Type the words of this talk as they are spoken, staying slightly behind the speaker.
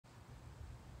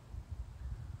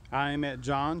I am at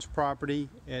John's property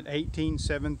at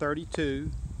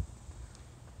 18732.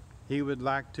 He would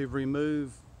like to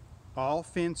remove all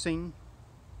fencing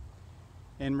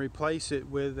and replace it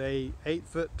with a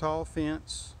 8-foot tall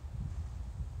fence.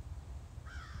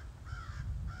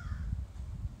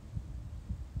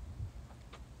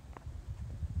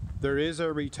 There is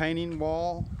a retaining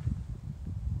wall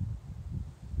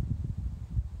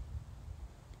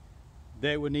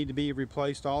that would need to be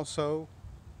replaced also,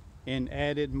 and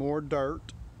added more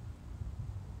dirt.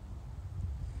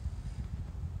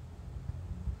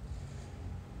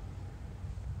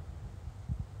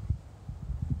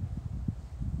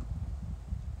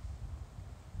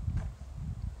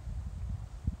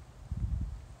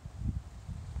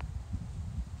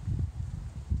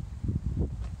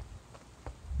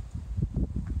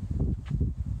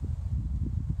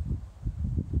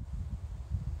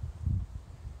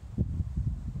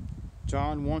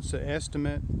 John wants an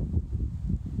estimate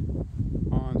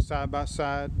on side by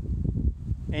side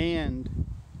and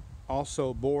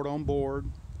also board on board,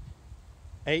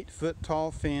 8-foot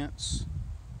tall fence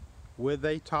with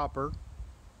a topper.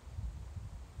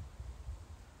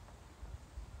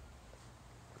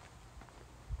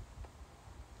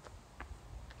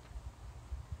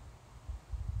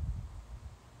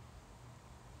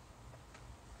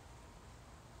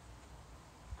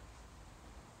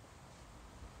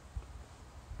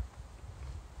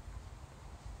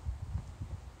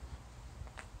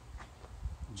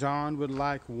 John would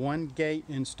like one gate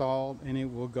installed, and it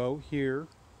will go here.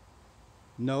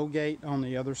 No gate on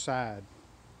the other side.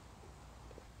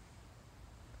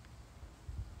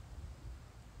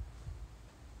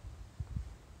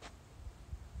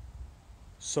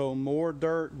 So more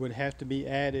dirt would have to be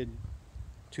added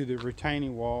to the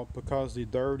retaining wall because the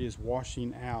dirt is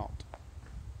washing out.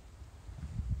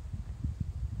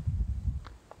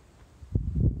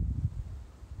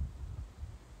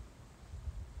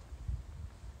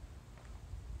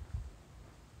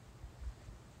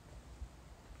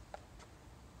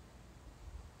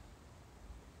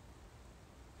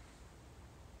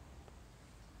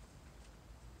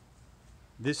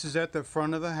 This is at the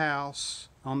front of the house.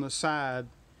 On the side,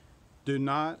 do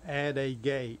not add a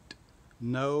gate.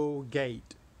 No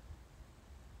gate.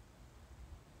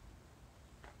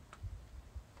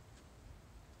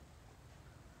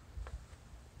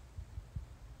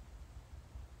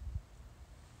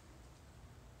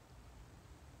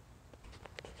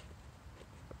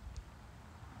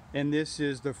 And this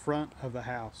is the front of the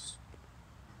house.